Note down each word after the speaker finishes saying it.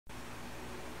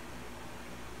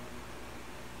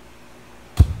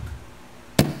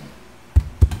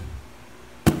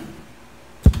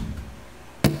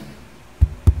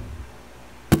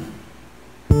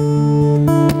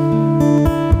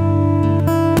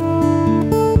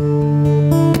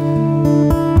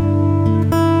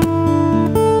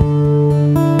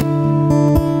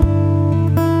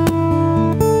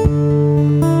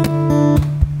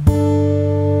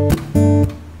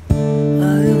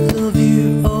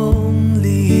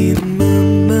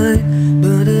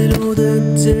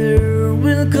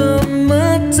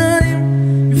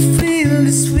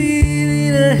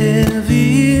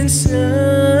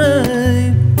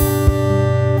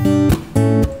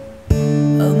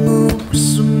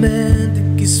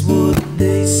romantic is what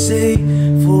they say.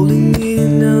 Falling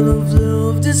in out of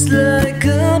love just like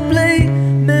a play.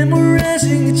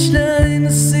 Memorizing each line, I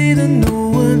say don't know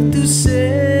what to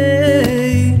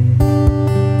say.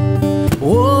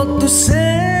 What to say?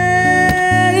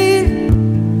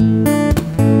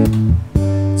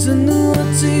 Don't know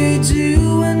what to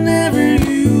do whenever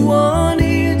you want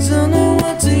it. Don't know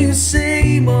what to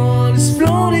say, but it's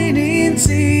floating in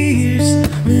tears.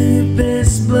 When you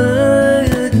pass by,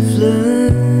 I can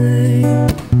fly.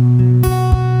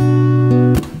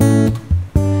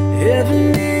 Every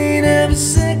minute, every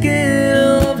second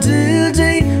of the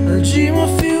day, I dream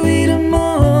of you in the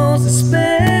most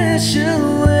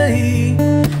special way.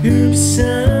 You're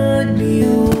beside me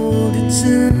all the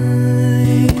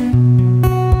time,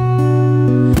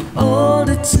 all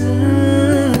the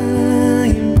time.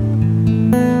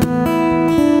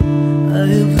 I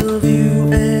love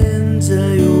you and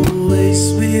I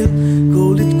always will.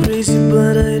 Call it crazy,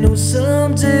 but I know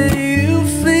someday you'll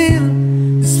feel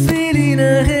this feeling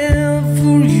I have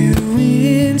for you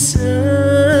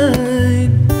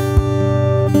inside.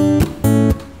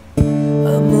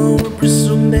 I'm a hopeless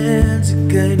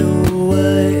romantic, I know I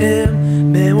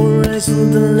am. Memorize all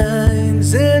the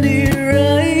lines and here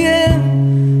I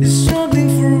am, struggling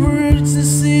for words to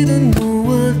say, don't know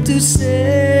what to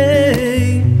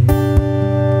say.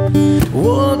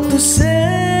 What to say?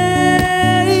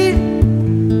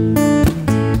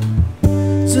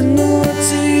 Don't know what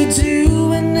to do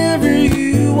whenever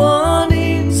you want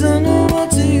it. Don't know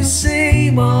what to say,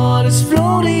 but it's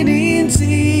floating in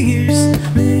tears.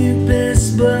 When you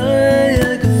pass by,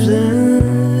 I can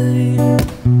fly.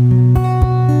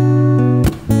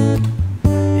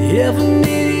 Every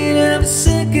minute, every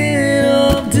second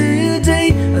of the day,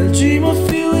 I dream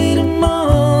of you in the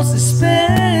most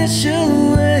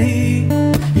special way.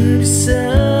 You're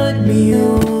beside me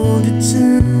all the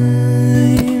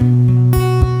time,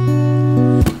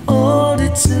 all the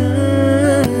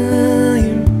time,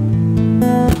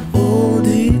 all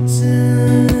the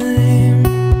time,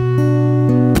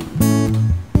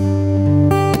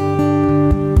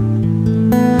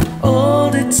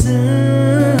 all the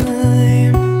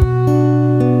time,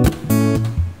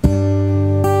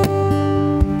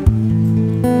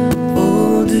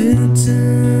 all the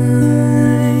time.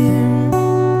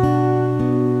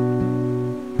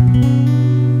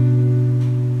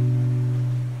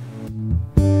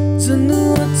 Don't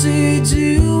know what to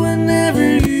do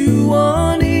whenever you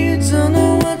want it. Don't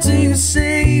know what to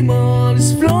say, but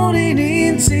it's floating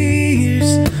in tears.